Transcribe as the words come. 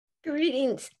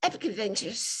Greetings, epic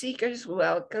adventure seekers.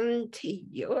 Welcome to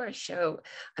your show.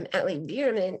 I'm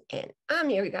Bierman, and I'm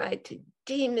your guide to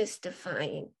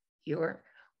demystifying your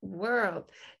world.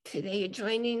 Today, you're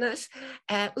joining us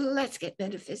at Let's Get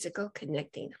Metaphysical,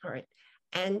 Connecting Heart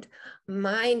and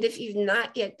Mind. If you've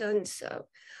not yet done so,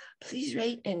 please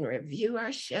rate and review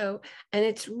our show. And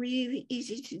it's really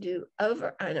easy to do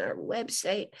over on our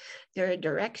website. There are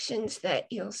directions that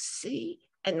you'll see,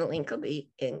 and the link will be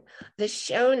in the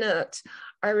show notes.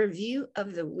 Our review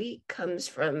of the week comes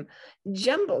from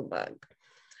Jumblebug.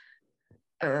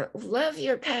 Love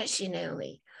your passion,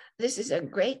 Ellie. This is a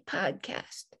great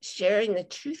podcast sharing the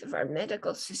truth of our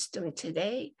medical system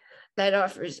today that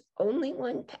offers only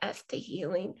one path to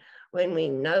healing when we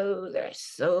know there are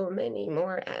so many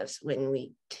more as when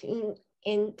we tune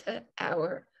into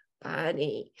our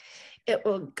body. It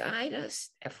will guide us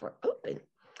if we're open.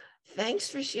 Thanks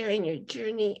for sharing your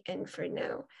journey and for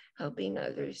now helping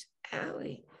others,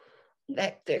 Allie.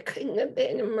 That there couldn't have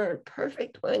been a more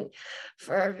perfect one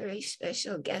for our very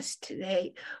special guest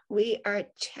today. We are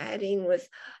chatting with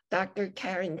Dr.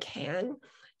 Karen Kan.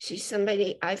 She's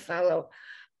somebody I follow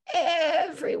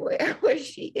everywhere where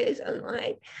she is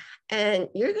online. And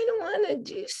you're going to want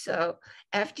to do so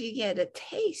after you get a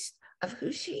taste of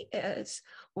who she is,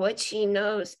 what she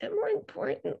knows, and more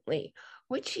importantly,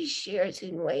 what she shares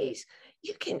in ways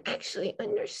you can actually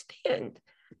understand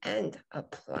and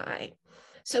apply.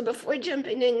 So before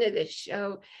jumping into the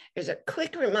show, there's a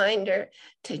quick reminder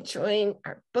to join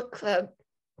our book club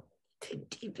to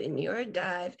deepen your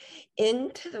dive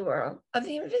into the world of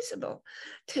the invisible,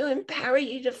 to empower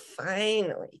you to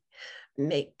finally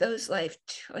make those life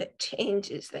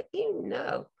changes that you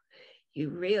know you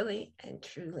really and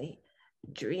truly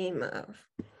dream of.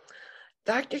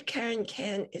 Dr. Karen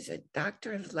Kan is a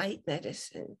doctor of light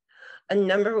medicine, a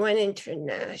 #1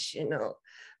 international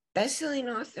best-selling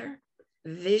author,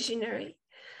 visionary,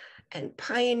 and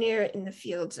pioneer in the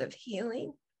fields of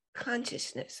healing,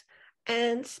 consciousness,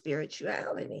 and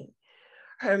spirituality.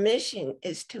 Her mission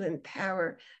is to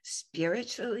empower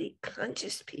spiritually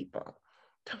conscious people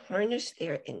to harness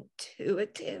their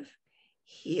intuitive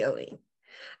healing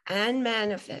and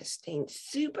manifesting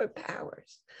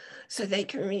superpowers so they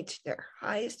can reach their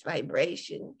highest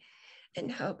vibration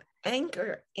and help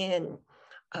anchor in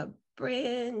a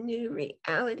brand new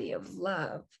reality of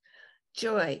love,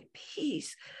 joy,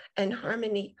 peace, and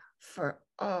harmony for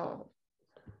all.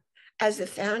 As the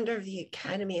founder of the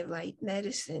Academy of Light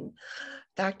Medicine,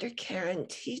 Dr. Karen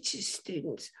teaches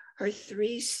students her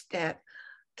 3-step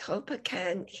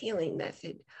Topacan healing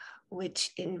method,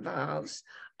 which involves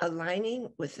aligning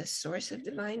with the source of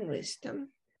divine wisdom,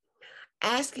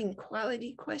 asking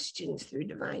quality questions through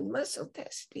divine muscle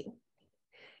testing,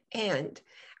 and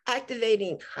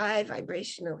activating high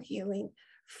vibrational healing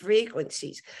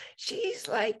frequencies. She's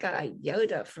like a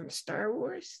Yoda from Star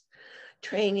Wars,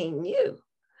 training you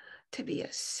to be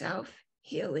a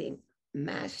self-healing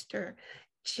master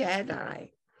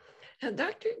Jedi. Now,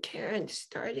 Dr. Karen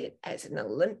started as an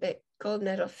Olympic gold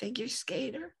medal figure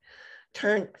skater,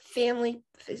 turned family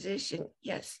physician.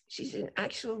 Yes, she's an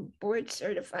actual board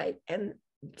certified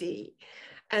MD,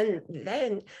 and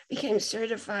then became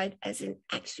certified as an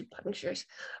acupuncturist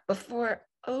before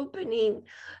opening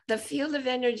the field of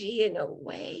energy in a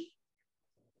way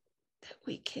that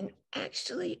we can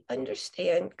actually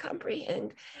understand,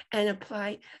 comprehend, and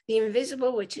apply the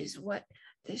invisible, which is what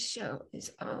this show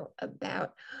is all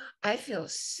about. I feel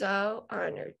so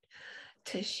honored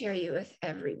to share you with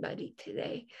everybody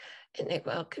today, and I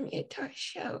welcome you to our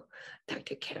show,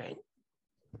 Dr. Karen.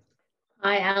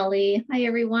 Hi, Allie. Hi,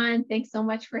 everyone. Thanks so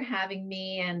much for having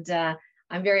me. And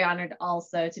I'm very honored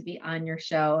also to be on your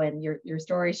show. And your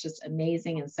story is just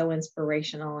amazing and so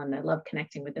inspirational. And I love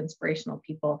connecting with inspirational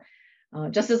people.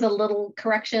 Just as a little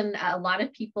correction, a lot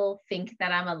of people think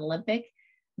that I'm an Olympic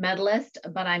medalist,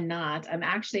 but I'm not. I'm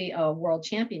actually a world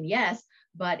champion, yes,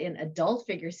 but in adult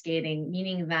figure skating,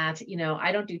 meaning that,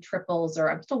 I don't do triples,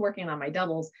 or I'm still working on my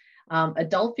doubles.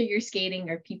 Adult figure skating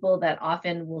are people that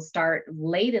often will start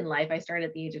late in life. I started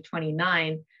at the age of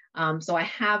 29. So I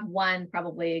have won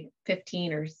probably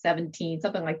 15 or 17,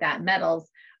 something like that, medals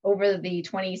over the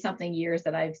 20 something years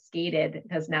that I've skated,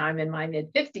 because now I'm in my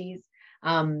mid 50s.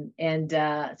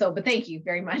 But thank you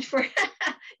very much for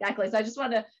exactly. So I just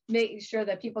want to make sure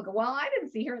that people go, well, I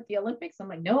didn't see her at the Olympics. I'm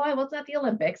like, no, I wasn't at the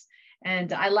Olympics.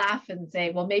 And I laugh and say,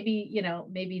 well, maybe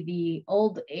the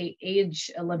old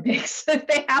age Olympics, if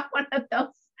they have one of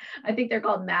those, I think they're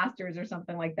called masters or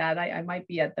something like that. I might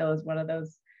be at one of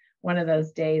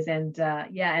those days. And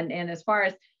and as far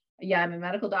as, I'm a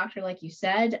medical doctor, like you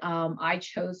said. I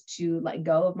chose to let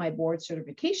go of my board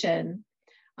certification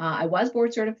I was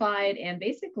board certified, and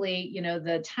basically, you know,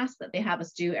 the test that they have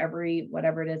us do every,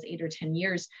 whatever it is, 8 or 10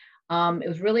 years, it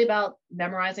was really about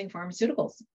memorizing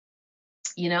pharmaceuticals,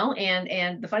 you know.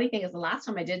 And the funny thing is, the last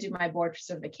time I did do my board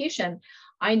certification,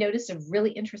 I noticed a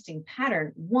really interesting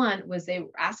pattern. One was they were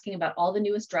asking about all the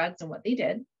newest drugs and what they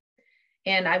did.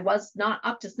 And I was not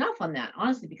up to snuff on that,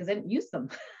 honestly, because I didn't use them.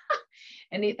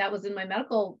 And that was in my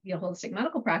medical, you know, holistic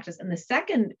medical practice. And the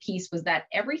second piece was that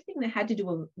everything that had to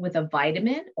do with a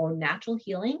vitamin or natural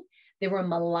healing, they were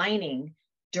maligning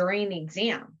during the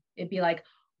exam. It'd be like,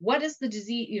 what is the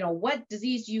disease, you know, what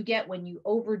disease do you get when you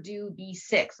overdo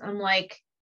B6? I'm like,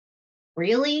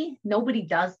 really? Nobody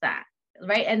does that,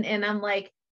 right? And I'm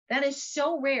like, that is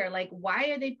so rare. Like, why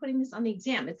are they putting this on the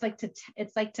exam? It's like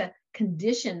to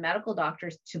condition medical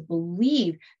doctors to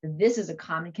believe that this is a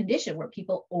common condition where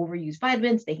people overuse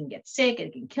vitamins, they can get sick,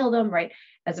 it can kill them, right?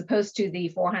 As opposed to the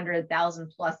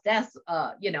 400,000 plus deaths,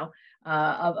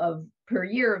 of per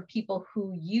year of people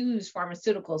who use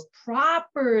pharmaceuticals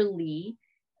properly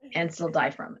and still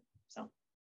die from it. So.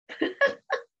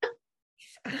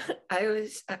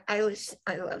 I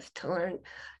love to learn.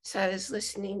 So I was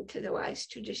listening to the Wise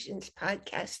Traditions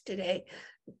podcast today.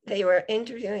 They were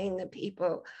interviewing the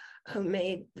people who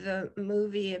made the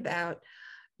movie about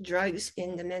drugs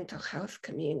in the mental health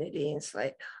community. And it's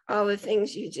like all the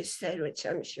things you just said, which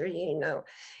I'm sure you know.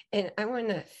 And I want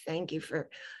to thank you for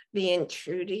being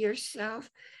true to yourself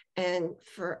and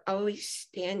for always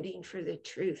standing for the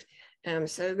truth. And I'm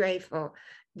so grateful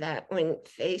that when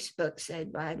Facebook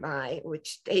said bye-bye,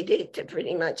 which they did to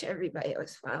pretty much everybody I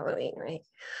was following, right?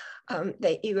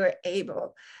 That you were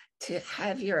able to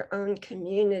have your own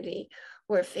community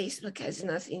where Facebook has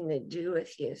nothing to do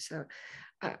with you. So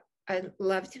I'd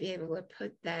love to be able to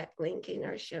put that link in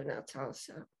our show notes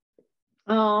also.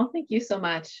 Oh, thank you so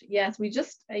much. Yes, we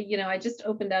just, I just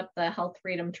opened up the Health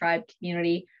Freedom Tribe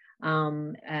community.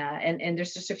 And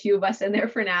there's just a few of us in there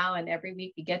for now. And every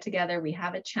week we get together, we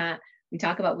have a chat. We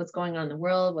talk about what's going on in the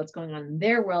world, what's going on in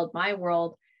their world, my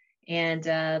world, and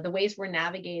the ways we're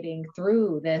navigating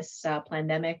through this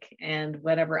pandemic and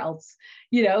whatever else,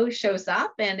 shows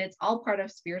up. And it's all part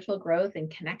of spiritual growth and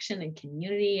connection and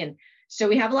community. And so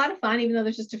we have a lot of fun, even though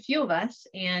there's just a few of us.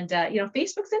 And,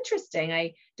 Facebook's interesting.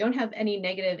 I don't have any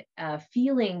negative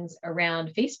feelings around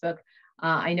Facebook.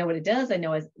 I know what it does. I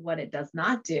know what it does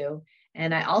not do.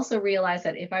 And I also realize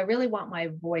that if I really want my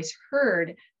voice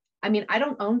heard, I mean, I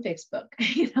don't own Facebook.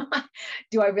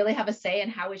 Do I really have a say in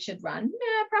how it should run?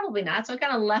 Nah, probably not. So I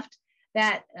kind of left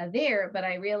that there, but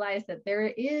I realized that there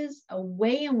is a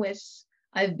way in which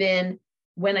I've been,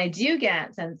 when I do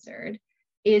get censored,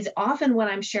 is often when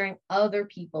I'm sharing other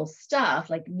people's stuff,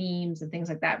 like memes and things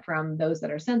like that from those that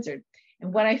are censored.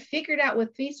 And what I figured out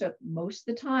with Facebook most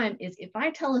of the time is if I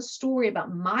tell a story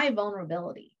about my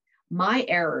vulnerability, my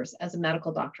errors as a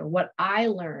medical doctor, what I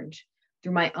learned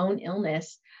through my own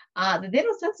illness, that they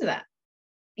don't censor that,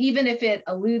 even if it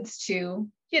alludes to,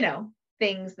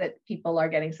 things that people are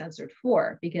getting censored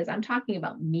for, because I'm talking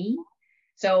about me.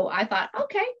 So I thought,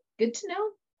 okay, good to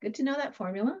know that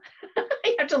formula.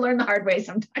 You have to learn the hard way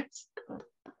sometimes.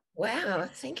 Wow,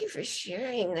 thank you for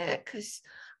sharing that, because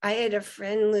I had a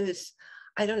friend lose,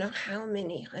 I don't know how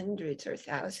many hundreds or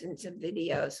thousands of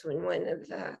videos when one of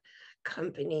the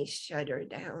companies shut her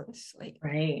down. It's like,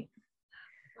 right.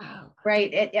 Wow.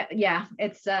 Right.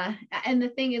 It's and the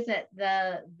thing is that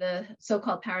the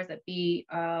so-called powers that be,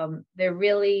 they're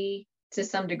really, to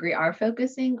some degree, are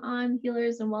focusing on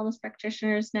healers and wellness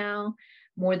practitioners now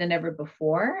more than ever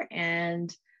before.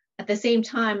 And at the same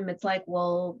time, it's like,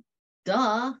 well,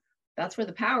 duh, that's where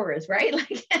the power is, right?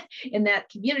 Like in that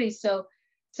community. So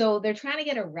they're trying to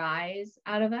get a rise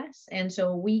out of us. And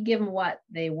so we give them what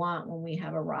they want when we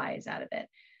have a rise out of it.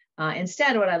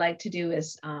 Instead, what I like to do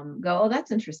is go, oh, that's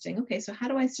interesting. Okay, so how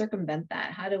do I circumvent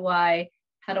that? How do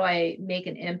I make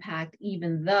an impact,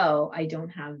 even though I don't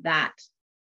have that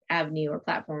avenue or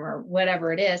platform or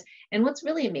whatever it is? And what's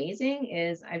really amazing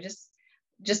is I've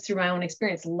just through my own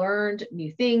experience learned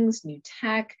new things, new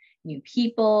tech, new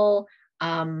people,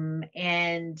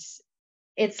 and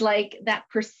it's like that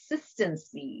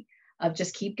persistency of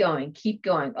just keep going.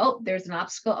 Oh, there's an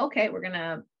obstacle. Okay, we're going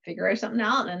to figure something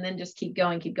out, and then just keep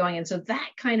going. And so that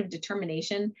kind of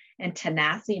determination and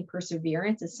tenacity and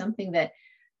perseverance is something that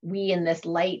we in this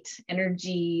light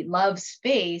energy love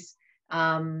space,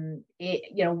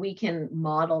 we can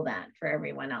model that for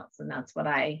everyone else. And that's what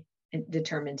I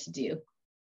determined to do.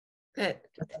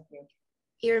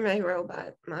 You're my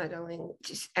robot modeling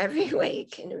just every way you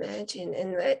can imagine.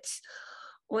 And that's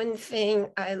one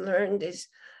thing I learned is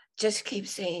just keep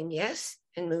saying yes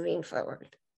and moving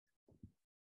forward.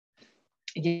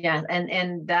 Yeah.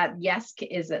 And that yes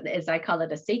is I call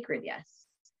it a sacred yes,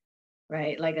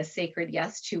 right? Like a sacred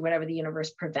yes to whatever the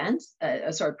universe presents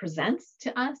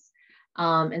to us,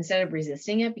 instead of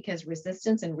resisting it, because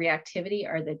resistance and reactivity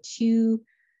are the two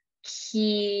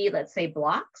key, let's say,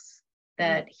 blocks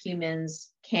that humans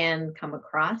can come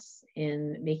across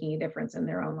in making a difference in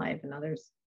their own life and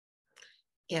others.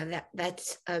 Yeah,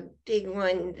 that's a big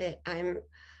one that I'm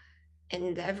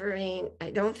endeavoring.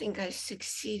 I don't think I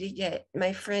succeeded yet.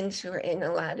 My friends who are in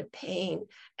a lot of pain,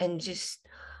 and just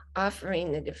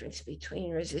offering the difference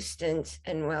between resistance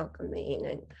and welcoming.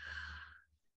 And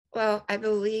well, I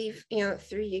believe,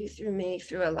 through you, through me,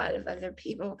 through a lot of other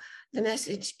people, the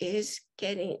message is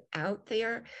getting out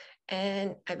there.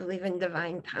 And I believe in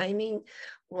divine timing.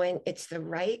 When it's the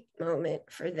right moment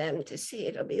for them to see,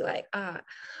 it'll be like,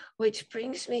 which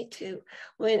brings me to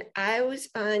when I was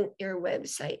on your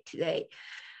website today.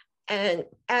 And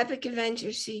Epic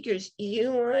Adventure Seekers,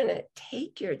 you want to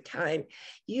take your time.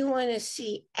 You want to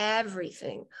see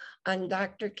everything on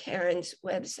Dr. Karen's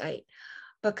website,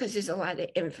 because there's a lot of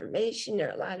information, there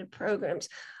are a lot of programs.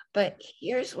 But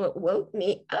here's what woke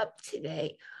me up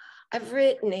today. I've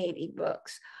written 80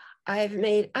 books. I've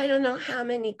made, I don't know how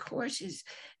many courses.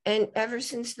 And ever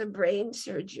since the brain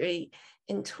surgery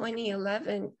in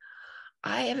 2011,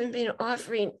 I haven't been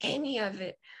offering any of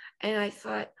it. And I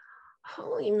thought,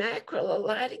 holy mackerel, a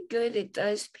lot of good it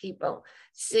does people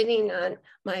sitting on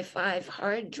my 5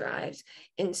 hard drives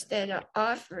instead of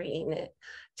offering it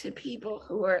to people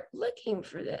who are looking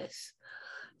for this.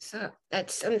 So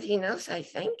that's something else I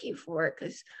thank you for,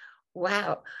 because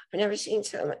wow, I've never seen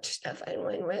so much stuff on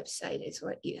one website as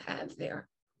what you have there.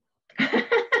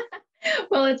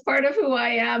 Well, it's part of who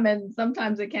I am, and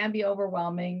sometimes it can be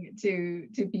overwhelming to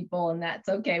people, and that's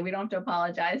okay. We don't have to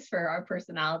apologize for our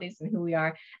personalities and who we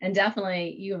are. And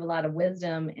definitely, you have a lot of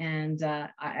wisdom, and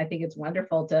I think it's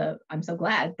wonderful I'm so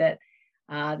glad that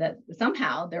that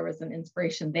somehow there was an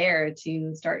inspiration there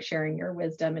to start sharing your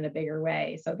wisdom in a bigger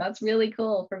way. So that's really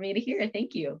cool for me to hear.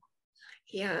 Thank you.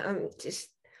 Yeah, I'm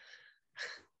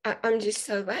just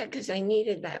so glad, because I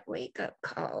needed that wake-up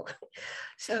call.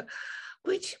 So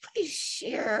would you please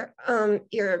share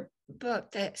your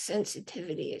book, that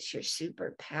sensitivity is your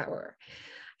superpower?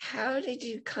 How did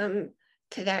you come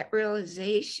to that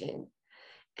realization?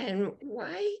 And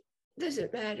why does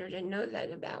it matter to know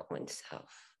that about oneself?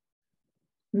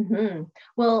 Mm-hmm.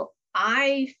 Well,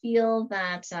 I feel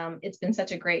that it's been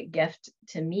such a great gift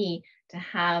to me to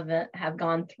have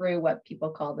gone through what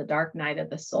people call the dark night of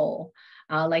the soul.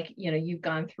 Like, you've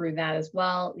gone through that as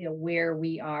well, where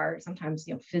we are sometimes,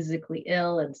 physically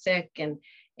ill and sick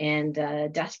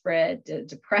and desperate,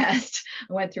 depressed.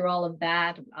 I went through all of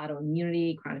that: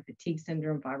 autoimmunity, chronic fatigue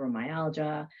syndrome,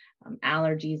 fibromyalgia,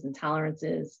 allergies,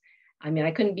 intolerances. I mean,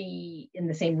 I couldn't be in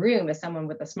the same room as someone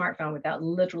with a smartphone without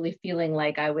literally feeling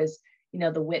like I was,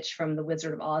 the witch from the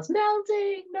Wizard of Oz,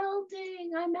 melting,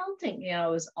 I'm melting. It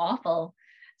was awful.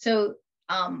 So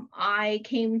I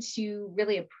came to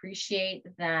really appreciate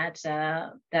that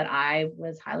I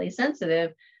was highly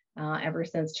sensitive ever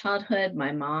since childhood.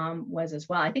 My mom was as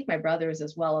well. I think my brother is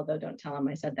as well, although don't tell him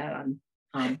I said that on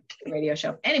the radio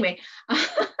show. Anyway.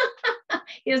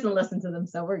 He doesn't listen to them,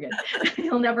 so we're good.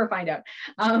 He'll never find out.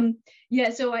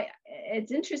 So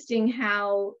it's interesting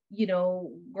how,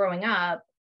 growing up,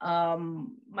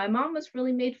 my mom was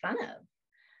really made fun of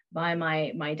by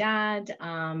my dad,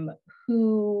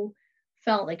 who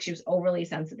felt like she was overly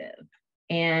sensitive.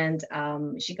 And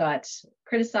she got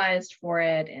criticized for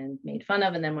it and made fun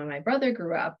of. And then when my brother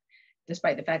grew up,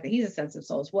 despite the fact that he's a sensitive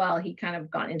soul as well, he kind of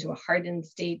got into a hardened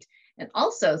state and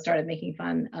also started making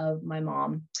fun of my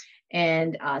mom.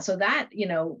 And so that,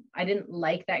 I didn't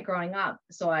like that growing up.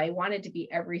 So I wanted to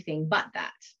be everything but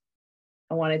that.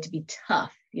 I wanted to be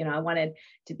tough. I wanted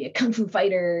to be a kung fu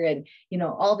fighter and,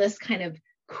 all this kind of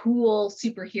cool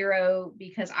superhero,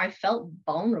 because I felt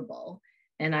vulnerable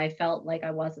and I felt like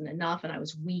I wasn't enough and I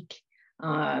was weak.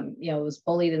 I was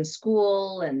bullied in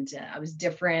school and I was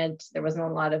different. There wasn't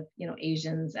a lot of,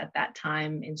 Asians at that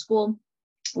time in school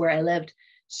where I lived.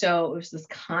 So it was this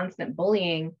constant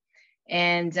bullying.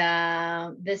 And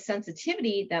this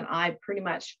sensitivity that I pretty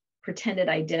much pretended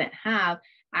I didn't have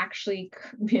actually,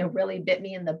 really bit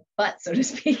me in the butt, so to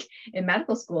speak, in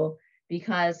medical school,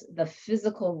 because the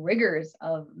physical rigors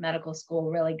of medical school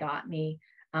really got me.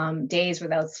 Days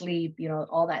without sleep,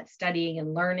 all that studying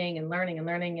and learning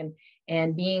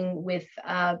and being with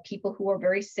people who were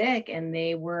very sick, and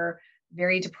they were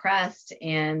very depressed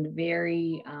and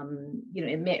very,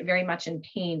 very much in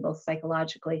pain, both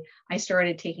psychologically. I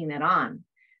started taking that on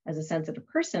as a sensitive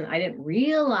person. I didn't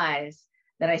realize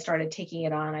that I started taking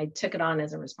it on. I took it on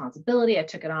as a responsibility. I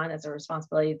took it on as a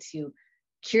responsibility to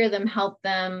cure them, help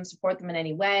them, support them in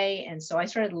any way. And so I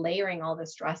started layering all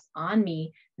this stress on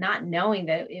me, not knowing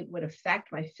that it would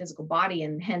affect my physical body.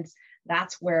 And hence,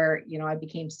 that's where, I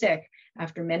became sick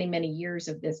after many, many years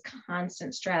of this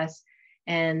constant stress.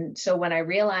 And so when I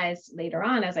realized later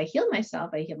on, as I healed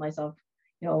myself,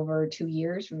 over 2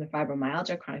 years from the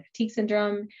fibromyalgia, chronic fatigue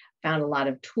syndrome, found a lot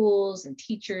of tools and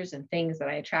teachers and things that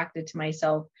I attracted to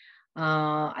myself.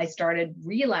 I started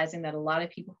realizing that a lot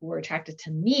of people who were attracted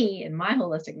to me in my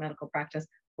holistic medical practice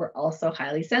were also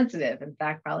highly sensitive. In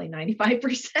fact, probably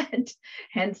 95%,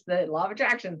 hence the law of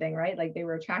attraction thing, right? Like they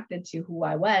were attracted to who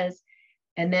I was.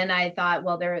 And then I thought,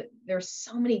 well, there's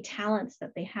so many talents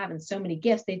that they have and so many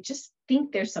gifts. They just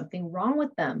think there's something wrong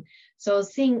with them. So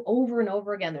seeing over and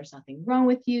over again, there's nothing wrong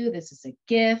with you. This is a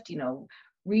gift,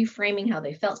 reframing how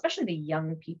they felt, especially the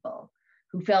young people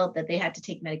who felt that they had to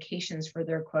take medications for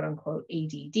their quote unquote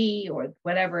ADD or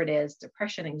whatever it is,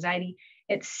 depression, anxiety.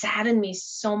 It saddened me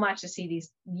so much to see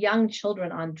these young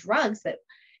children on drugs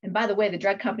and by the way, the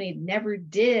drug company never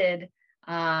did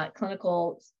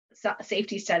clinical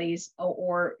safety studies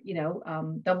or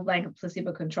double-blind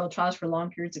placebo-controlled trials for long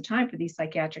periods of time for these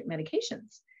psychiatric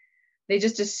medications. They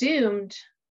just assumed,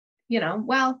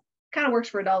 well, kind of works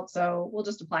for adults, so we'll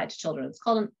just apply it to children. It's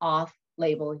called an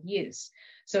off-label use.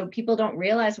 So people don't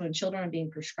realize when children are being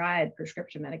prescribed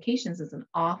prescription medications is an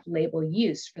off-label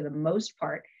use for the most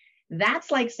part.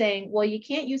 That's like saying, well, you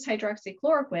can't use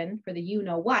hydroxychloroquine for the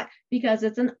you-know-what because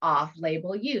it's an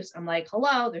off-label use. I'm like,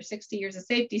 hello, there's 60 years of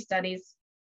safety studies.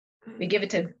 We give it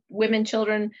to women,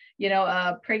 children,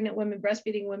 pregnant women,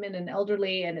 breastfeeding women, and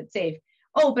elderly, and it's safe.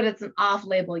 Oh, but it's an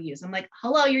off-label use. I'm like,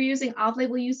 hello, you're using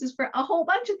off-label uses for a whole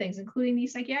bunch of things, including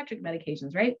these psychiatric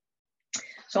medications, right?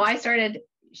 So I started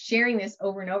sharing this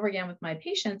over and over again with my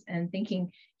patients and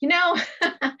thinking,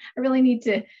 I really need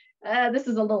to, this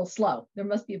is a little slow. There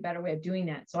must be a better way of doing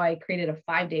that. So I created a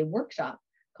 5-day workshop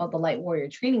called the Light Warrior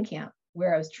Training Camp,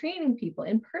 where I was training people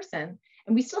in person.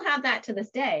 And we still have that to this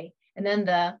day. And then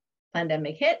the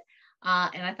pandemic hit.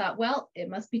 And I thought, well, it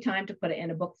must be time to put it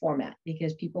in a book format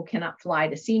because people cannot fly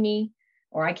to see me,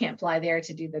 or I can't fly there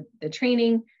to do the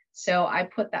training. So I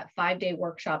put that 5-day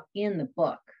workshop in the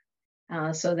book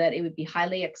so that it would be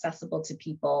highly accessible to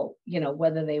people,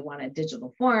 whether they want a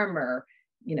digital form or,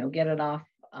 get it off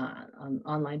on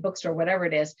online bookstore, whatever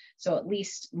it is. So at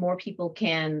least more people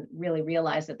can really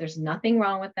realize that there's nothing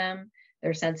wrong with them.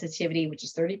 Their sensitivity, which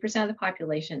is 30% of the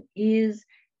population, is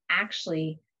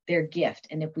actually their gift.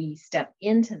 And if we step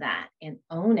into that and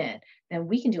own it, then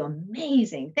we can do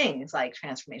amazing things like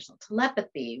transformational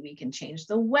telepathy. We can change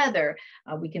the weather.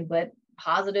 We can put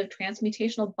positive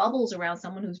transmutational bubbles around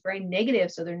someone who's very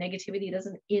negative so their negativity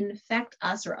doesn't infect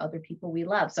us or other people we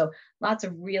love. So lots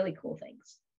of really cool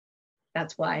things.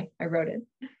 That's why I wrote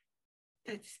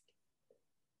it.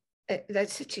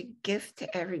 That's such a gift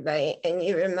to everybody. And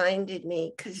you reminded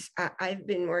me, because I've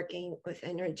been working with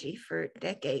energy for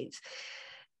decades.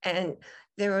 And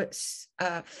there was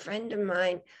a friend of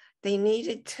mine, they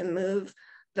needed to move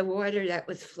the water that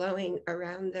was flowing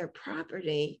around their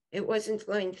property. It wasn't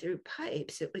flowing through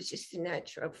pipes. It was just a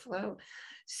natural flow.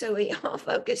 So we all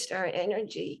focused our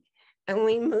energy and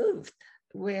we moved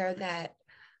where that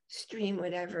stream,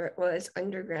 whatever it was,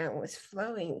 underground was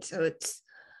flowing. So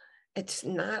it's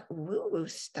not woo-woo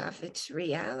stuff, it's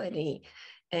reality.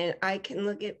 And I can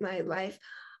look at my life.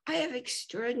 I have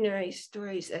extraordinary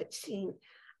stories that seem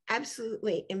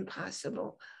absolutely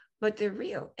impossible, but they're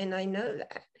real. And I know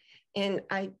that. And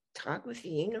I talk with the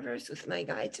universe, with my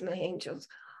guides and my angels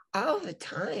all the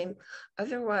time.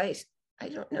 Otherwise, I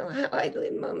don't know how I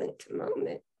live moment to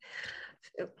moment.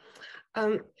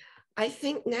 So, I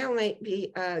think now might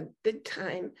be a good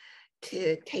time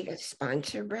to take a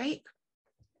sponsor break.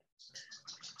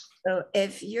 So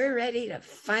if you're ready to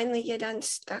finally get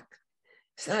unstuck,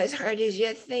 it's not as hard as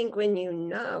you think when you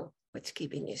know what's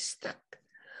keeping you stuck.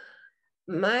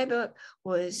 My book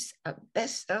was a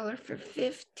bestseller for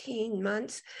 15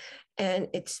 months, and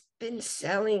it's been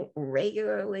selling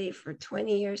regularly for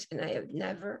 20 years, and I have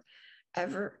never,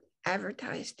 ever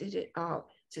advertised it at all.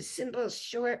 It's a simple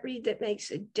short read that makes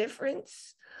a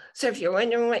difference. So if you're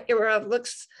wondering what your world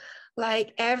looks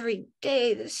like every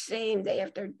day, the same day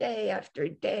after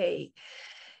day,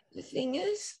 the thing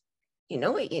is, you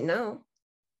know what you know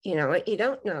what you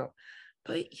don't know,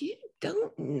 but you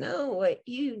don't know what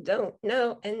you don't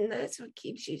know, and that's what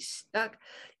keeps you stuck.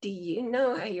 Do you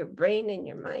know how your brain and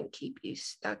your mind keep you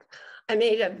stuck? I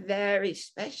made a very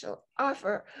special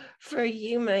offer for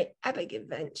you, my Epic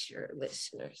Adventure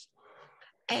listeners,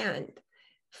 and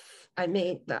I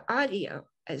made the audio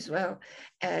as well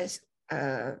as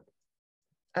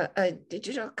a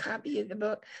digital copy of the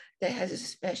book that has a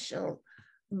special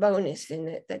bonus in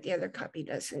it that the other copy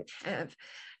doesn't have.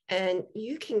 And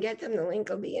you can get them. The link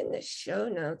will be in the show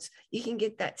notes. You can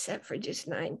get that set for just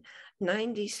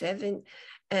 $9.97,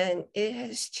 and it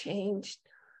has changed.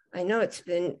 I know it's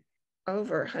been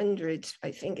over hundreds.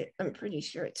 I'm pretty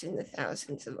sure it's in the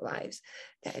thousands of lives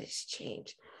that has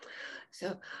changed.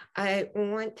 So I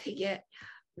want to get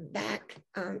back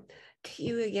to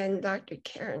you again, Dr.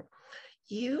 Karen.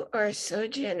 You are so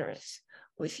generous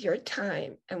with your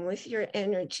time and with your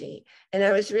energy. And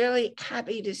I was really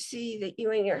happy to see that you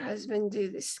and your husband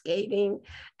do the skating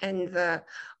and the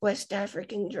West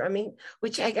African drumming,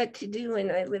 which I got to do when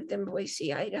I lived in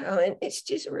Boise, Idaho. And it's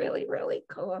just really, really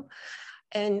cool.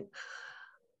 And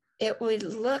it would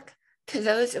look to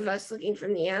those of us looking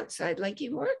from the outside like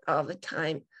you work all the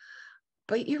time,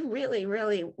 but you're really,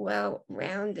 really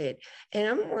well-rounded. And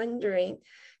I'm wondering,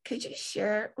 could you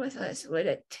share with us what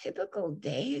a typical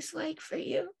day is like for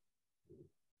you?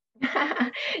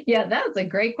 Yeah, that's a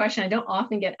great question. I don't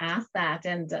often get asked that.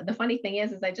 And the funny thing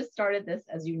is I just started this,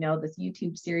 as you know, this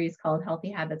YouTube series called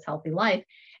Healthy Habits, Healthy Life.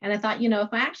 And I thought, if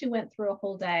I actually went through a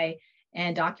whole day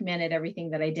and documented everything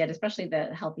that I did, especially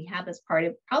the healthy habits part,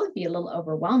 it'd probably be a little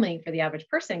overwhelming for the average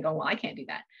person going, well, I can't do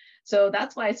that. So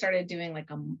that's why I started doing like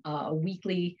a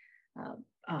weekly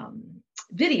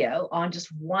video on just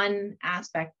one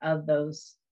aspect of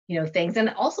those, things. And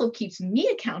it also keeps me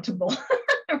accountable,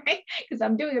 right? Because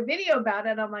I'm doing a video about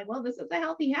it. I'm like, well, this is a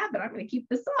healthy habit. I'm going to keep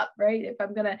this up, right? If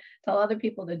I'm going to tell other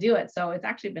people to do it. So it's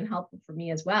actually been helpful for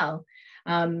me as well.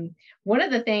 One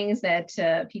of the things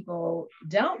that people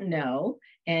don't know,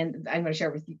 and I'm going to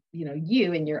share with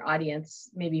you and your audience,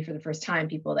 maybe for the first time,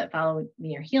 people that follow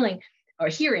me are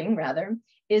hearing rather,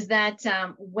 is that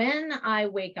when I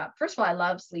wake up, first of all, I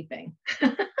love sleeping.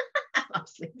 I love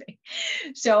sleeping.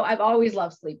 So I've always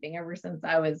loved sleeping ever since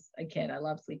I was a kid. I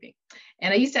love sleeping.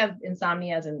 And I used to have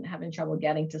insomnia and having trouble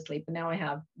getting to sleep. And now I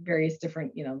have various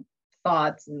different,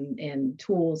 thoughts and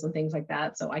tools and things like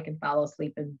that. So I can follow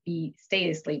sleep and stay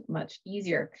asleep much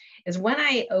easier. Is when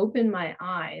I open my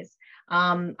eyes,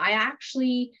 I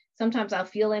actually, sometimes I'll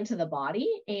feel into the body,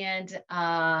 and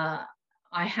I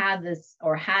had this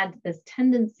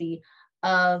tendency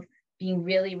of being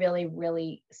really, really,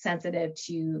 really sensitive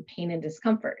to pain and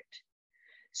discomfort.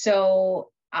 So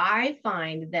I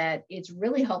find that it's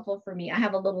really helpful for me. I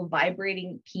have a little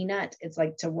vibrating peanut. It's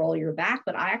like to roll your back,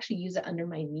 but I actually use it under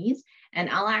my knees. And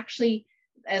I'll actually,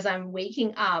 as I'm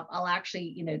waking up, I'll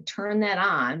actually, turn that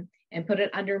on and put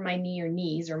it under my knee or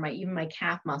knees, or even my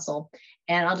calf muscle.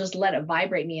 And I'll just let it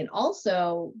vibrate me. And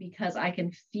also because I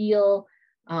can feel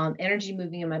energy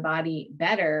moving in my body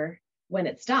better when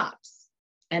it stops.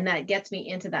 And that gets me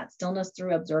into that stillness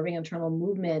through observing internal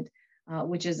movement,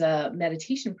 which is a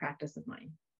meditation practice of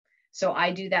mine. So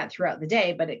I do that throughout the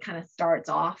day, but it kind of starts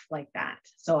off like that.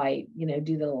 So I,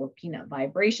 do the little peanut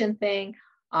vibration thing.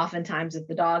 Oftentimes, if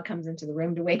the dog comes into the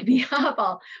room to wake me up,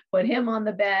 I'll put him on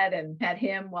the bed and pet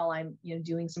him while I'm,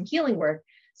 doing some healing work.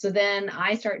 So then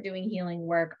I start doing healing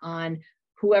work on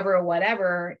whoever or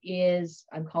whatever is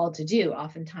I'm called to do.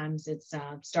 Oftentimes it's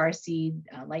starseed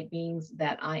light beings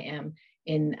that I am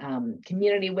in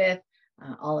community with.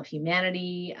 All of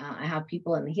humanity. I have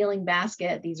people in the healing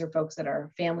basket. These are folks that are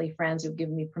family, friends who've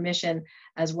given me permission,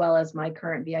 as well as my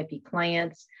current VIP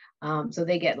clients. So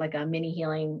they get like a mini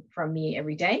healing from me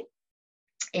every day.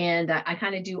 And I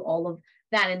kind of do all of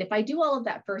that. And if I do all of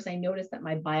that first, I notice that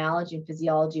my biology and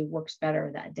physiology works better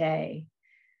that day.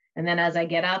 And then as I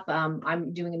get up,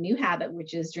 I'm doing a new habit,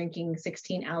 which is drinking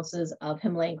 16 ounces of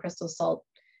Himalayan crystal salt,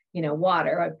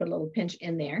 water. I put a little pinch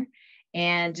in there.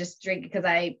 And just drink, because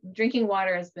drinking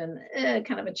water has been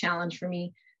kind of a challenge for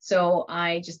me. So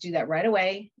I just do that right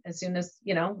away as soon as,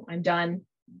 I'm done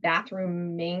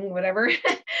bathrooming, whatever,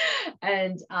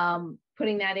 and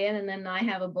putting that in. And then I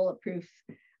have a bulletproof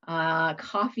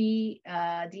coffee,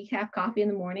 decaf coffee in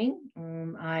the morning.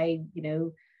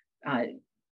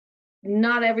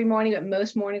 Not every morning, but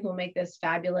most mornings we'll make this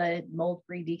fabulous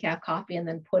mold-free decaf coffee and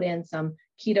then put in some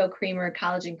keto creamer,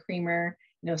 collagen creamer,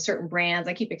 certain brands.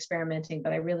 I keep experimenting,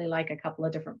 but I really like a couple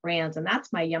of different brands. And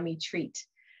that's my yummy treat.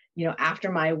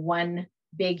 After my one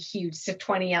big, huge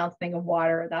 20-ounce thing of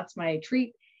water, that's my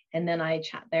treat. And then I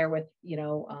chat there with,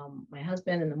 my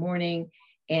husband in the morning.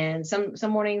 And some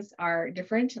mornings are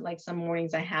different. Like some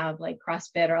mornings I have like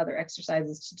CrossFit or other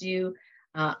exercises to do.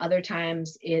 Other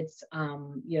times it's,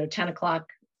 10 o'clock.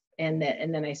 And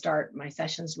then I start my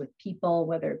sessions with people,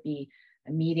 whether it be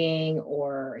a meeting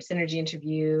or a synergy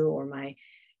interview or my,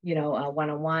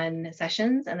 one-on-one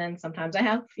sessions. And then sometimes I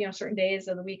have, certain days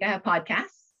of the week I have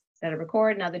podcasts. I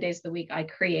record, and other days of the week I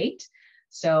create.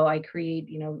 So I create,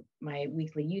 my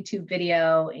weekly YouTube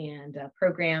video and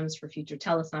programs for future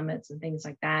telesummits and things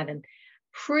like that. And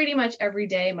pretty much every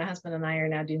day, my husband and I are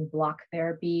now doing block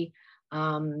therapy.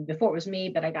 Before it was me,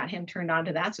 but I got him turned on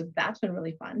to that. So that's been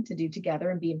really fun to do together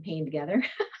and be in pain together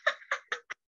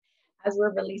as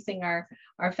we're releasing our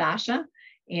fascia.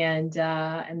 And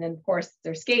then of course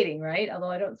they're skating, right?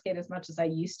 Although I don't skate as much as I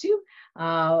used to.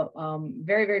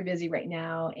 Very, very busy right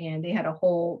now. And they had a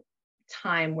whole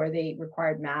time where they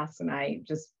required masks, and I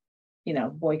just,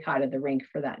 boycotted the rink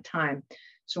for that time.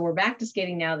 So we're back to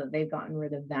skating now that they've gotten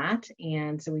rid of that.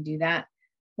 And so we do that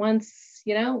once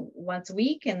a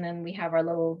week. And then we have our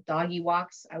little doggy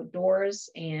walks outdoors.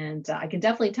 And I can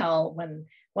definitely tell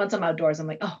once I'm outdoors, I'm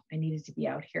like, oh, I needed to be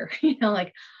out here,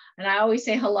 and I always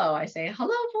say hello. I say,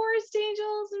 hello, forest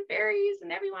angels and fairies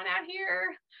and everyone out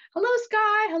here. Hello,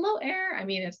 sky. Hello, air. I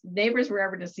mean, if neighbors were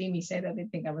ever to see me say that, they'd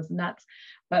think I was nuts.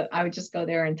 But I would just go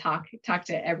there and talk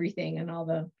to everything and all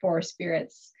the forest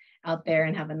spirits out there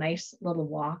and have a nice little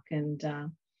walk. And so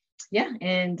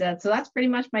that's pretty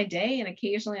much my day. And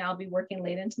occasionally I'll be working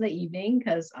late into the evening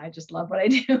because I just love what I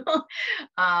do.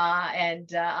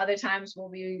 Other times we'll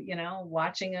be,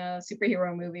 watching a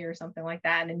superhero movie or something like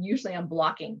that. And then usually I'm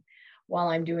blocking while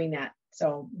I'm doing that.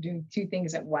 So doing two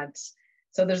things at once.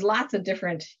 So there's lots of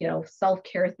different,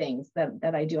 self-care things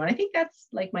that I do. And I think that's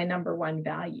like my number one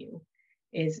value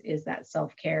is that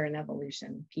self-care and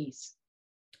evolution piece.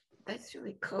 That's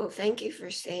really cool. Thank you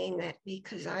for saying that,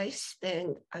 because I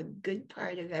spend a good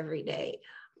part of every day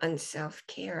on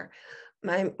self-care.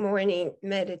 My morning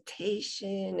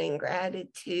meditation and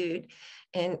gratitude,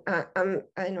 and I'm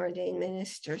an ordained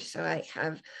minister, so I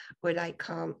have what I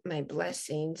call my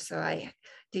blessings. So I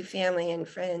do family and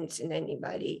friends and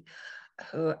anybody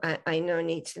who I know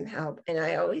needs some help. And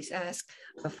I always ask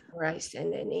before I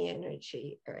send any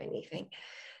energy or anything.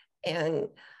 And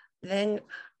then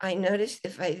I noticed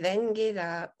if I then get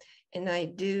up and I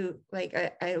do, like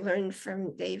I learned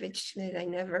from David Schmidt, I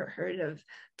never heard of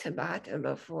Tabata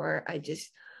before.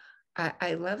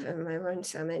 I love him. I learned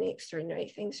so many extraordinary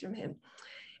things from him.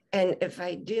 And if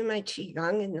I do my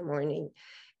Qigong in the morning,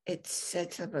 it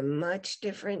sets up a much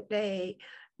different day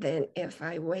than if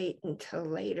I wait until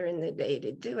later in the day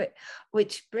to do it,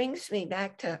 which brings me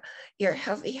back to your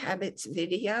Healthy Habits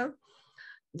video,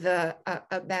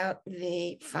 about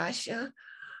the fascia.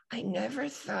 I never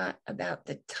thought about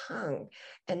the tongue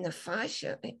and the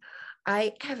fascia.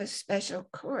 I have a special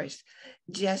course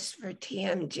just for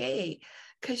TMJ,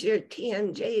 because your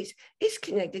TMJs is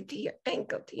connected to your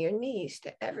ankle, to your knees,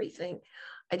 to everything.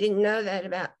 I didn't know that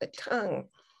about the tongue.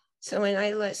 So when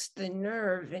I lost the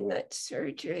nerve in that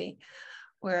surgery,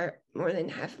 where more than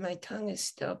half my tongue is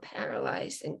still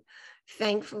paralyzed, and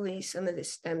thankfully some of the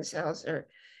stem cells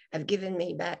have given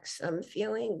me back some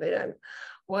feeling, but I'm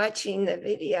watching the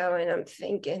video and I'm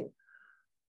thinking,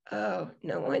 oh,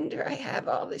 no wonder I have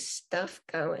all this stuff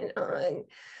going on.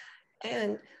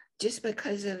 And just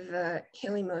because of the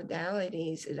healing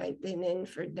modalities that I've been in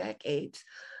for decades,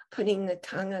 putting the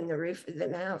tongue on the roof of the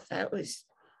mouth, that was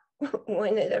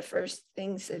one of the first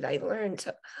things that I learned.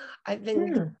 So I've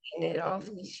been doing it all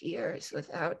these years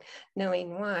without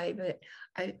knowing why, but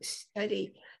I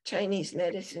study Chinese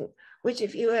medicine, which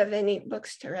if you have any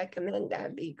books to recommend,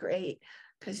 that'd be great,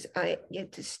 because I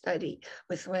get to study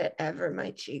with whatever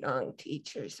my Qigong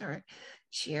teachers are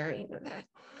sharing with that.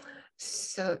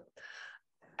 So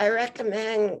I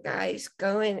recommend guys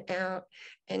going out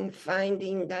and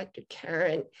finding Dr.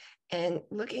 Karen and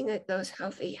looking at those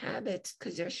healthy habits,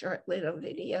 because they're short little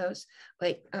videos,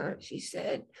 like she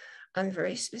said, on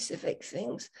very specific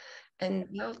things. And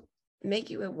they'll make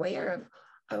you aware of,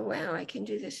 oh, wow, I can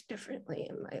do this differently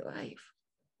in my life.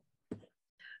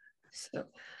 So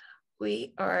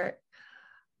we are,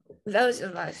 those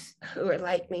of us who are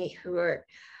like me, who are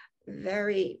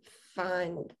very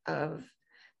fond of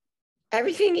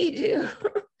everything you do,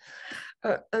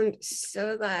 I'm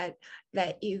so glad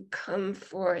that you come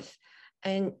forth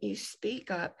and you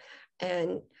speak up.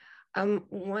 And I'm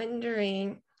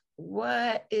wondering,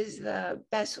 what is the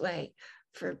best way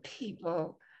for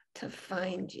people to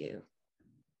find you?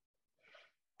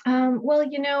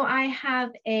 Well, I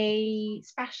have a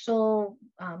special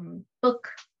book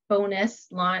bonus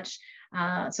launch.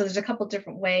 So there's a couple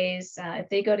different ways. If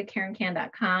they go to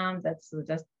KarenKan.com, that's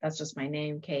just my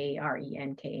name,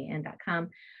 KarenKan.com.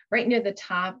 Right near the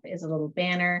top is a little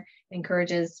banner. It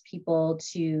encourages people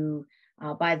to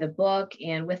buy the book,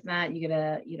 and with that, you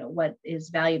get what is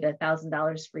valued at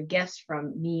 $1,000 for gifts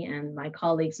from me and my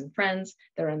colleagues and friends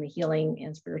that are in the healing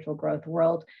and spiritual growth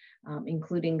world,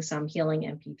 including some healing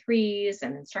MP3s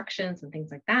and instructions and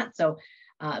things like that. So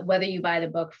whether you buy the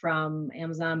book from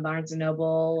Amazon, Barnes &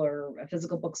 Noble, or a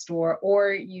physical bookstore,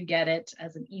 or you get it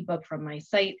as an ebook from my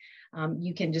site,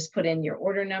 you can just put in your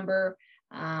order number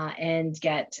and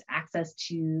get access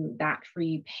to that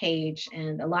free page.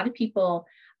 And a lot of people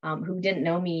who didn't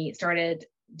know me started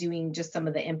doing just some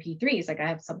of the MP3s. Like I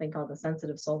have something called the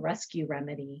Sensitive Soul Rescue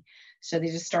Remedy. So they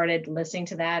just started listening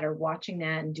to that or watching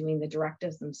that and doing the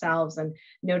directives themselves, and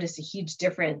noticed a huge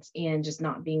difference in just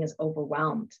not being as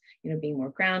overwhelmed, being more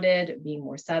grounded, being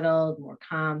more settled, more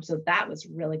calm. So that was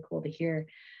really cool to hear.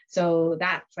 So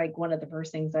that's like one of the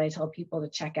first things that I tell people to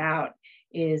check out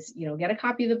is, get a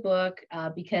copy of the book,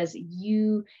 because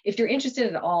if you're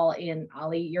interested at all in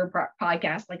Ali, your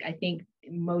podcast, like I think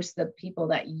most of the people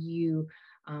that you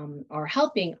are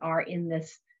helping are in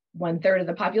this 1/3 of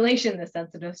the population, the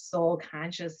sensitive soul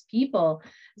conscious people.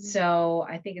 So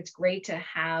I think it's great to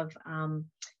have,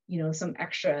 some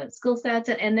extra skill sets.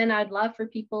 And then I'd love for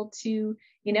people to,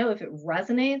 if it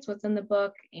resonates what's in the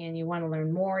book and you want to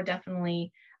learn more,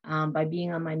 definitely by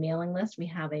being on my mailing list. We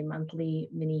have a monthly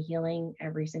mini healing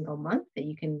every single month that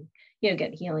you can,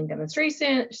 get healing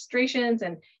demonstrations,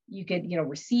 and you could,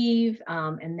 receive,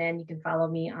 and then you can follow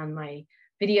me on my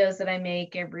videos that I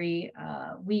make every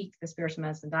week, the Spiritual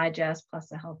Medicine Digest, plus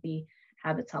the Healthy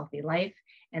Habits, Healthy Life.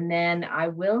 And then I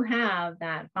will have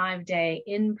that 5-day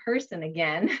in-person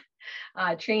again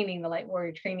training, the Light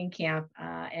Warrior Training Camp.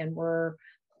 And we're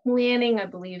planning, I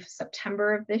believe,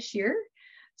 September of this year.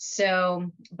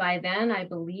 So by then, I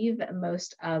believe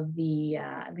most of the,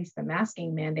 at least the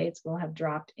masking mandates will have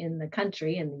dropped in the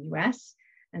country, in the US.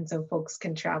 And so folks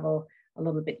can travel a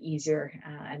little bit easier.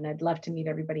 And I'd love to meet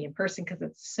everybody in person because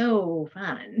it's so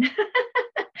fun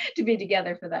to be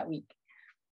together for that week.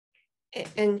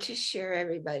 And to share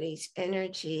everybody's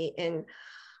energy. And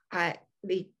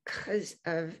because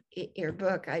of your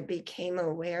book, I became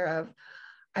aware of,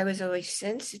 I was always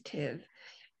sensitive.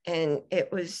 And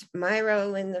it was my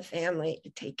role in the family to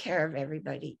take care of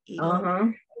everybody, even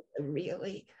a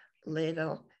really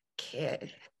little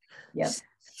kid. Yes.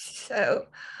 So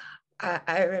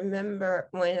I remember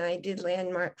when I did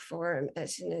Landmark Forum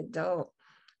as an adult,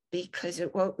 because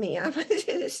it woke me up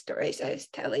to the stories I was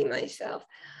telling myself.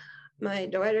 My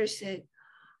daughter said,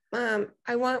 "Mom,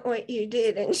 I want what you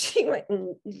did." And she went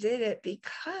and did it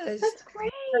because that's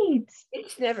great.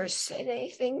 It's never said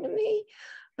anything to me,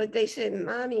 but they said,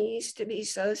 "Mommy used to be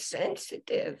so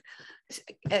sensitive,"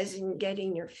 as in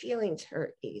getting your feelings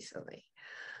hurt easily.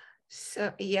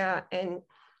 So yeah, and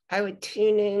I would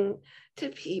tune in to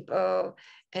people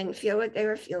and feel what they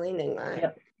were feeling,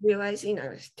 and realizing I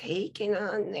was taking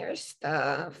on their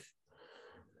stuff.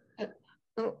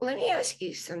 Let me ask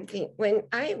you something. When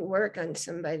I work on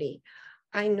somebody,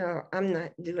 I know I'm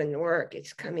not doing the work,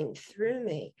 it's coming through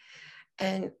me.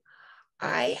 And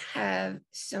I have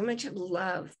so much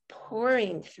love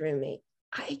pouring through me.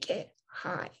 I get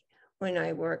high when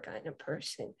I work on a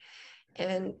person.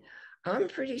 And I'm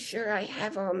pretty sure I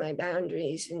have all my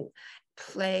boundaries in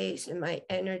place and my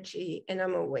energy, and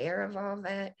I'm aware of all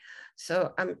that.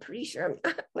 So I'm pretty sure I'm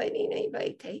not letting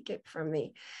anybody take it from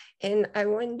me. And I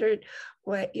wondered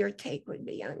what your take would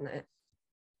be on that.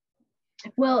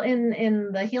 Well,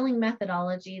 in the healing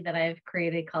methodology that I've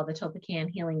created called the Topican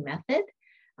Healing Method,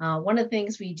 one of the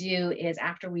things we do is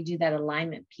after we do that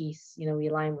alignment piece, we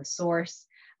align with source,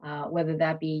 whether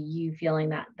that be you feeling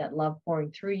that love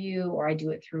pouring through you, or I do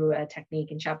it through a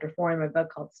technique in chapter 4 in my book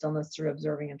called Stillness Through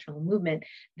Observing Internal Movement,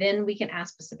 then we can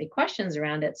ask specific questions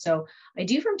around it. So I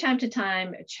do from time to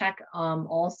time check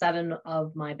all 7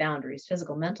 of my boundaries: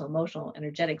 physical, mental, emotional,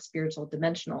 energetic, spiritual,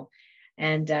 dimensional,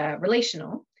 and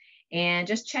relational, and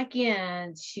just check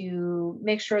in to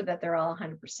make sure that they're all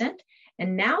 100%.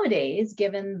 And nowadays,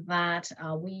 given that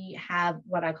we have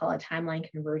what I call a timeline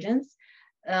convergence,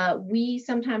 we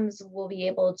sometimes will be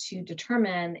able to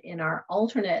determine in our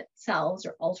alternate selves,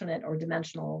 or alternate or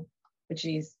dimensional, which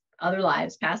is other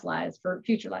lives, past lives, for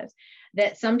future lives,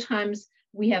 that sometimes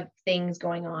we have things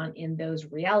going on in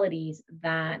those realities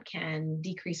that can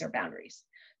decrease our boundaries.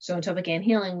 So in Topican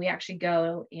Healing, we actually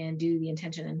go and do the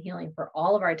intention and healing for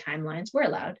all of our timelines. We're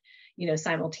allowed,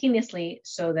 simultaneously,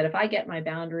 so that if I get my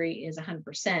boundary is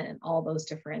 100% in all those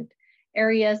different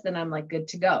areas, then I'm like good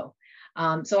to go.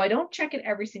 So I don't check it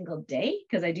every single day,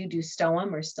 because I do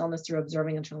STOM, or Stillness Through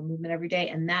Observing Internal Movement, every day,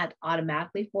 and that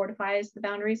automatically fortifies the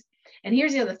boundaries. And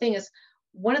here's the other thing: is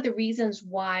one of the reasons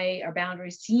why our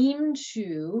boundaries seem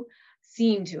to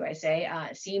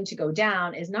go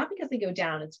down is not because they go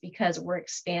down, it's because we're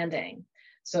expanding.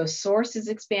 So source is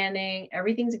expanding,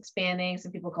 everything's expanding.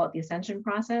 Some people call it the ascension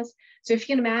process. So if you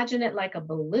can imagine it like a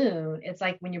balloon, it's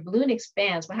like when your balloon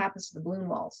expands, what happens to the balloon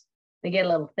walls? They get a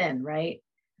little thin, right?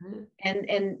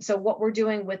 And so what we're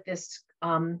doing with this,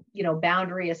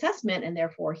 boundary assessment and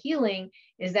therefore healing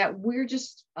is that we're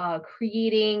just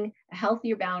creating a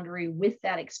healthier boundary with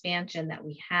that expansion that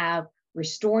we have,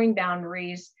 restoring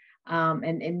boundaries,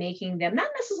 and making them not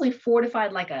necessarily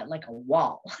fortified like a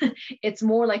wall. It's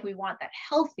more like we want that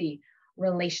healthy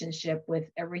relationship with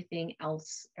everything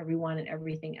else, everyone and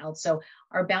everything else. So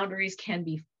our boundaries can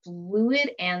be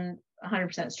fluid and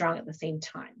 100% strong at the same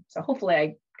time. So hopefully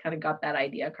I kind of got that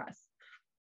idea across.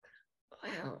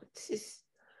 Wow,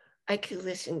 I could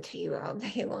listen to you all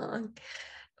day long.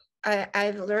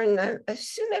 I've learned, I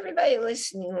assume everybody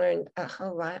listening learned a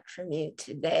whole lot from you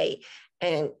today,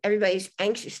 and everybody's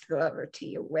anxious to go over to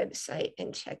your website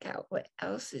and check out what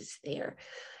else is there.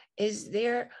 Is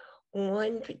there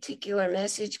one particular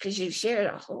message, because you shared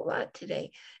a whole lot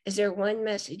today, is there one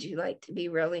message you'd like to be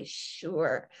really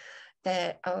sure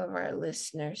that all of our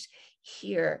listeners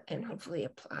hear and hopefully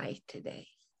apply today?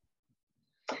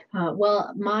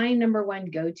 Well, my number one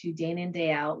go-to day in and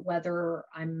day out, whether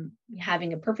I'm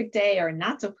having a perfect day or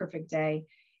not so perfect day,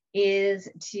 is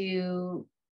to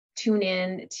tune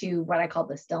in to what I call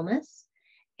the stillness.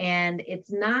 And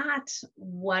it's not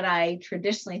what I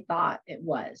traditionally thought it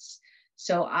was.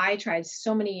 So I tried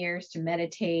so many years to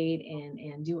meditate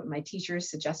and do what my teachers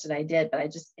suggested I did,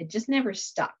 but it just never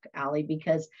stuck, Allie,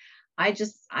 because I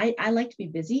like to be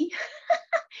busy.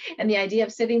 And the idea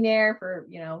of sitting there for,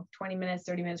 20 minutes,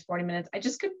 30 minutes, 40 minutes, I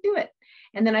just couldn't do it.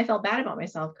 And then I felt bad about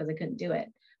myself because I couldn't do it.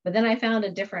 But then I found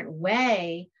a different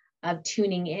way of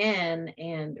tuning in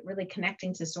and really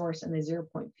connecting to source in the 0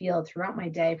 point field throughout my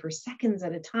day for seconds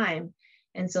at a time.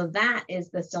 And so that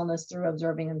is the stillness through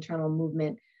observing internal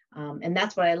movement. And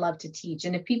that's what I love to teach.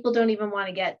 And if people don't even want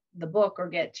to get the book or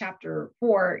get chapter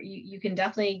 4, you can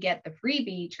definitely get the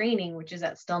freebie training, which is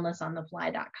at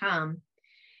stillnessonthefly.com.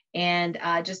 And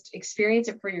just experience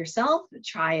it for yourself,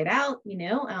 try it out,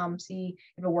 see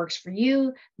if it works for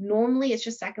you. Normally it's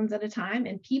just seconds at a time,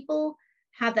 and people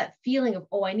have that feeling of,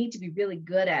 oh, I need to be really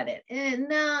good at it. And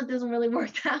no, it doesn't really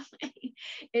work that way.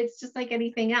 It's just like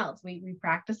anything else. We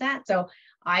practice that. So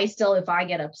I still, if I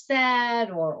get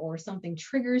upset or something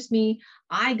triggers me,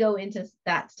 I go into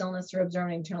that stillness through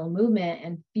observing internal movement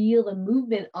and feel the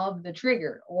movement of the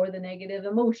trigger or the negative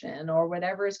emotion or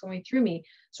whatever is going through me.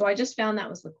 So I just found that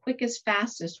was the quickest,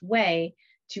 fastest way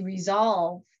to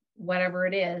resolve whatever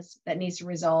it is that needs to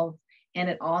resolve. And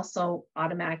it also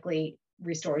automatically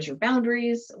restores your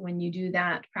boundaries. When you do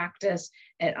that practice,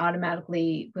 it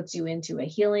automatically puts you into a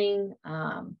healing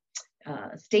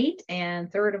state.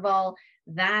 And third of all,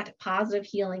 that positive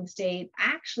healing state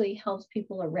actually helps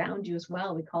people around you as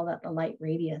well. We call that the light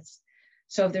radius.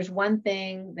 So if there's one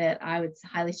thing that I would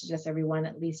highly suggest everyone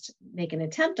at least make an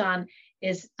attempt on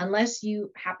is, unless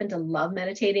you happen to love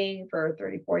meditating for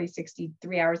 30, 40,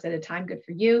 63 hours at a time, good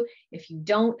for you. If you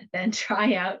don't, then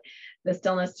try out the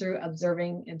stillness through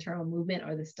observing internal movement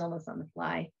or the stillness on the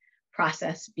fly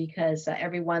process, because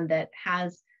everyone that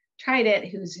has tried it,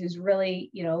 who's really,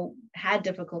 had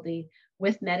difficulty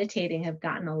with meditating, have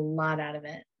gotten a lot out of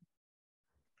it.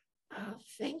 Oh,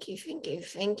 thank you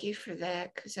for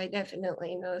that, because I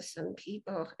definitely know some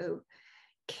people who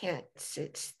can't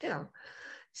sit still.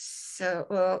 So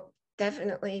we'll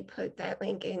definitely put that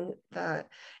link in the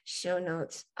show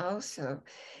notes also.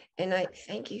 And I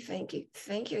thank you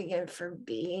again for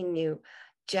being you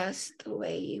just the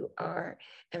way you are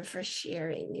and for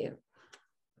sharing you.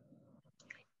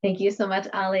 Thank you so much,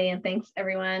 Ali, and thanks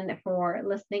everyone for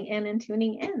listening in and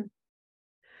tuning in.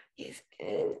 Yes,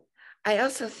 and I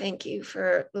also thank you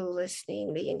for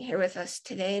listening, being here with us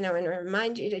today. And I want to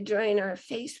remind you to join our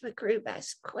Facebook group,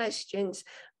 ask questions,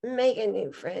 make a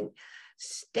new friend,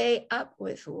 stay up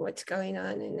with what's going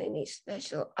on and any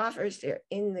special offers there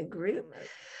in the group.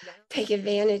 Take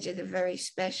advantage of the very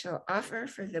special offer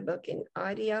for the book and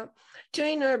audio.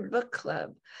 Join our book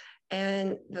club.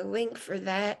 And the link for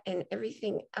that and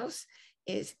everything else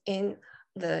is in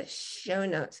the show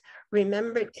notes.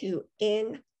 Remember to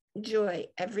enjoy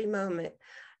every moment.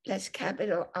 That's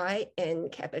capital I-N,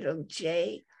 capital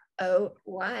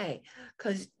J-O-Y,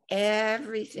 because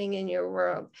everything in your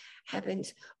world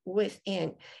happens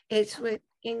within. It's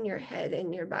within your head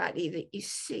and your body that you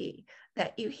see,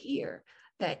 that you hear,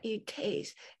 that you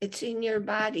taste. It's in your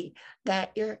body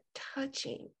that you're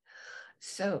touching.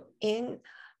 So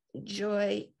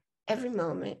enjoy every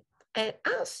moment, and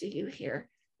I'll see you here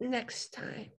next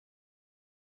time.